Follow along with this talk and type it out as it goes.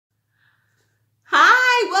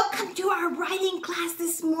our writing class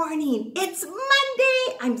this morning. It's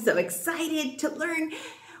Monday. I'm so excited to learn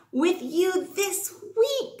with you this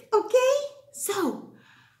week, okay? So,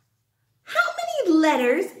 how many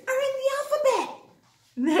letters are in the alphabet?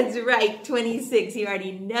 That's right, 26. You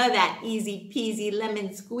already know that. Easy peasy lemon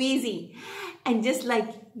squeezy. And just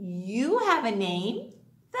like you have a name,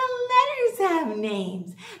 the letters have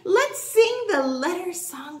names. Let's sing the letter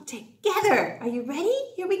song together. Are you ready?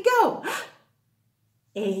 Here we go.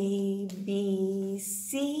 A, B,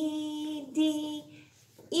 C, D,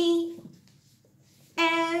 E,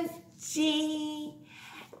 F, G,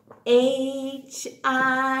 H,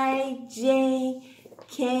 I, J,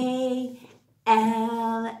 K,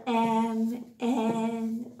 L, M,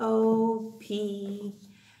 N, O, P,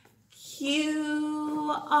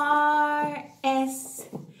 Q, R, S,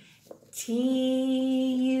 T,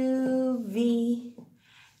 U, V,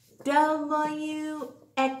 W,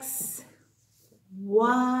 X,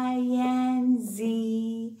 Y, and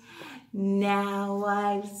Z. Now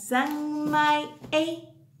I've sung my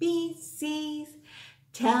ABCs.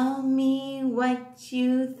 Tell me what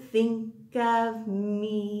you think of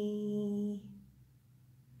me.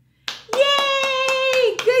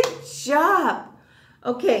 Yay! Good job.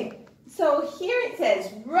 Okay, so here it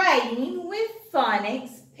says writing with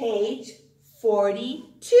phonics, page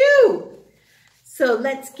 42. So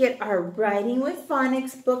let's get our Writing with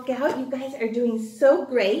Phonics book out. You guys are doing so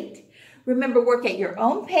great. Remember, work at your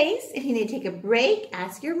own pace. If you need to take a break,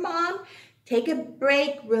 ask your mom. Take a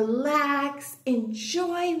break, relax,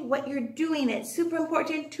 enjoy what you're doing. It's super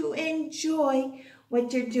important to enjoy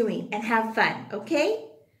what you're doing and have fun, okay?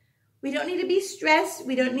 We don't need to be stressed.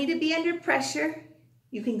 We don't need to be under pressure.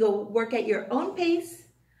 You can go work at your own pace,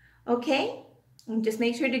 okay? And just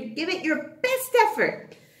make sure to give it your best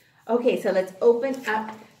effort. Okay, so let's open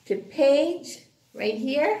up to page right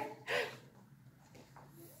here.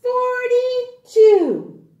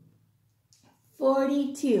 42.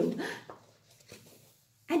 42.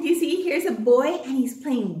 And you see, here's a boy and he's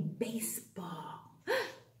playing baseball.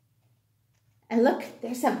 And look,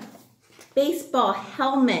 there's some baseball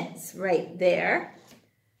helmets right there.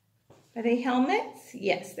 Are they helmets?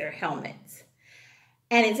 Yes, they're helmets.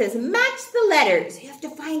 And it says, match the letters. You have to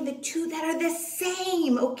find the two that are the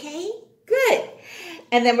same, okay? Good.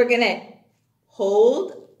 And then we're going to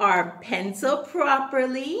hold our pencil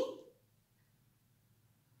properly.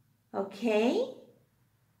 Okay?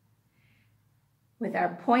 With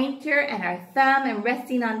our pointer and our thumb and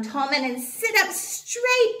resting on Tallman and sit up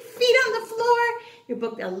straight, feet on the floor. Your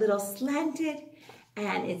book a little slanted.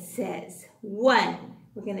 And it says 1.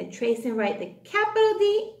 We're going to trace and write the capital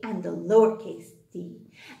D and the lowercase d.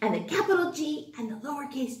 And the capital G and the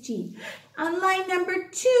lowercase g. On line number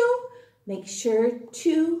 2, make sure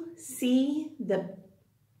to see the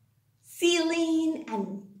ceiling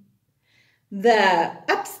and the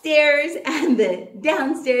upstairs and the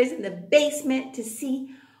downstairs and the basement to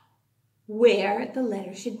see where the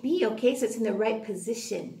letter should be, okay? So it's in the right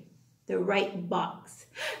position, the right box.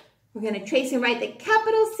 We're going to trace and write the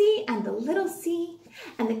capital C and the little c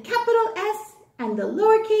and the capital S and the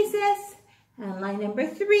lowercase s. And on line number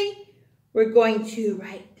 3, we're going to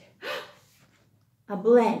write a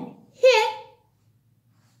blend. Hit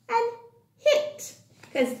and hit.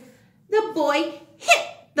 Because the boy hit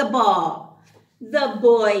the ball. The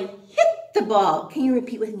boy hit the ball. Can you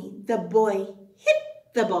repeat with me? The boy hit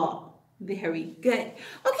the ball. Very good.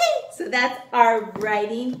 Okay, so that's our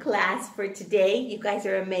writing class for today. You guys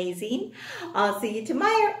are amazing. I'll see you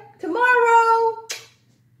tomorrow.